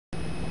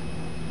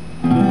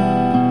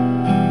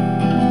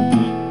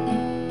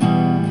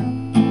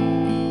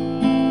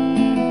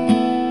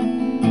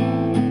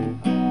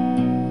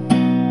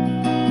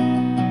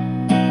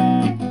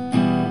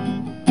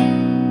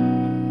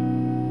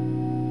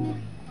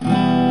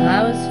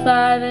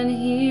5 and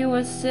he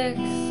was 6.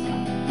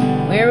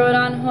 We rode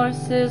on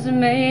horses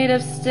made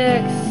of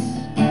sticks.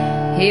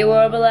 He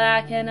wore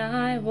black and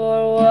I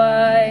wore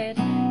white.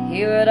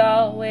 He would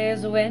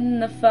always win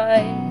the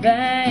fight.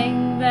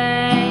 Bang,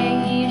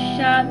 bang, he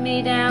shot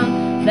me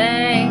down.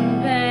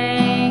 Bang,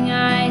 bang,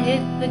 I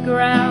hit the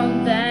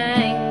ground.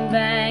 Bang,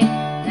 bang,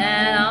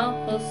 that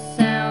awful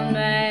sound.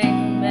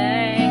 Bang,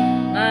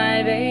 bang,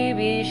 my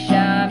baby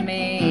shot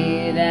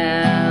me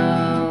down.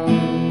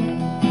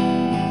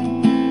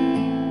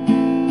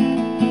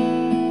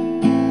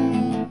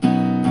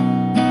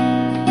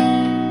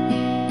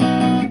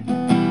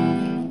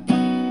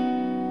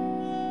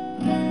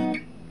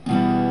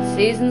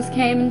 Seasons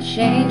came and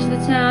changed the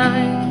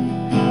time.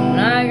 When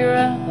I grew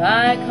up,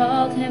 I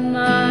called him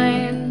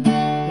mine.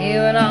 He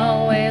would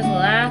always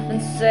laugh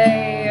and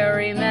say, I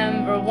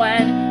remember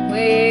when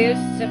we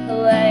used to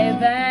play.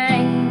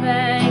 Bang,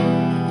 bang,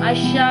 I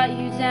shot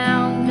you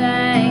down.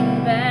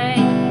 Bang, bang,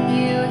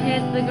 you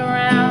hit the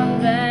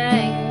ground.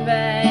 Bang,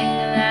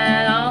 bang,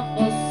 that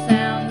awful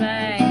sound.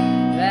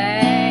 Bang,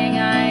 bang,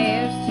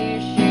 I used to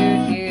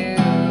shoot you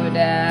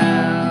down.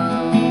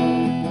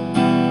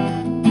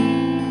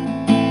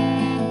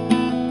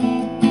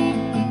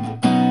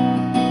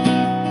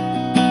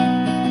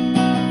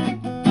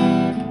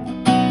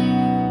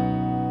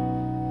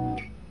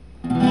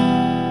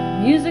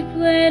 Music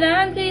played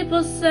and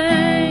people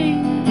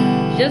sang.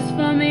 Just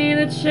for me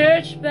the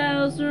church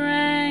bells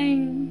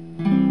rang.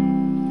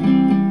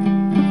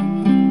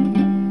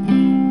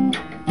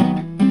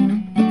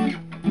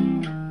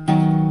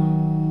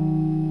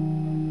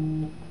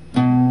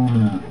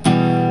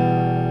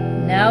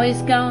 Now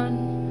he's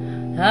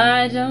gone,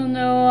 I don't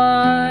know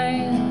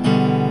why.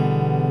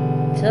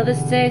 Till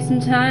this day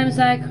sometimes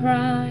I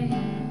cry.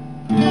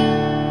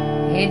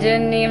 He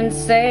didn't even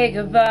say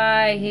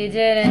goodbye. He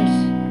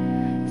didn't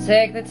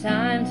take the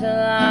time to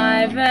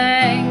lie.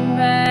 Bang,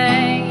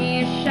 bang,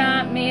 you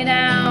shot me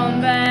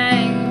down.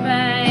 Bang,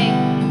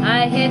 bang,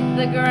 I hit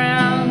the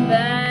ground.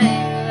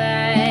 Bang,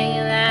 bang,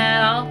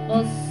 that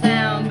awful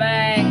sound.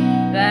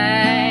 Bang,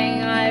 bang,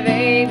 my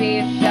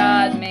baby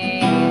shot me.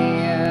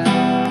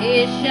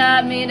 He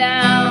shot me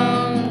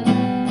down.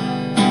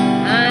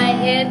 I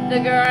hit the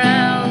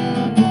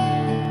ground.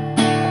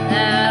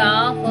 That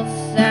awful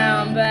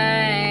sound.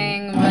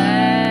 Bang,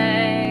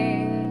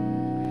 bang,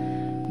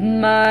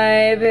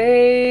 my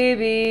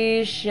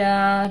baby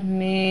shot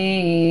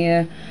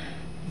me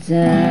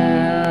down.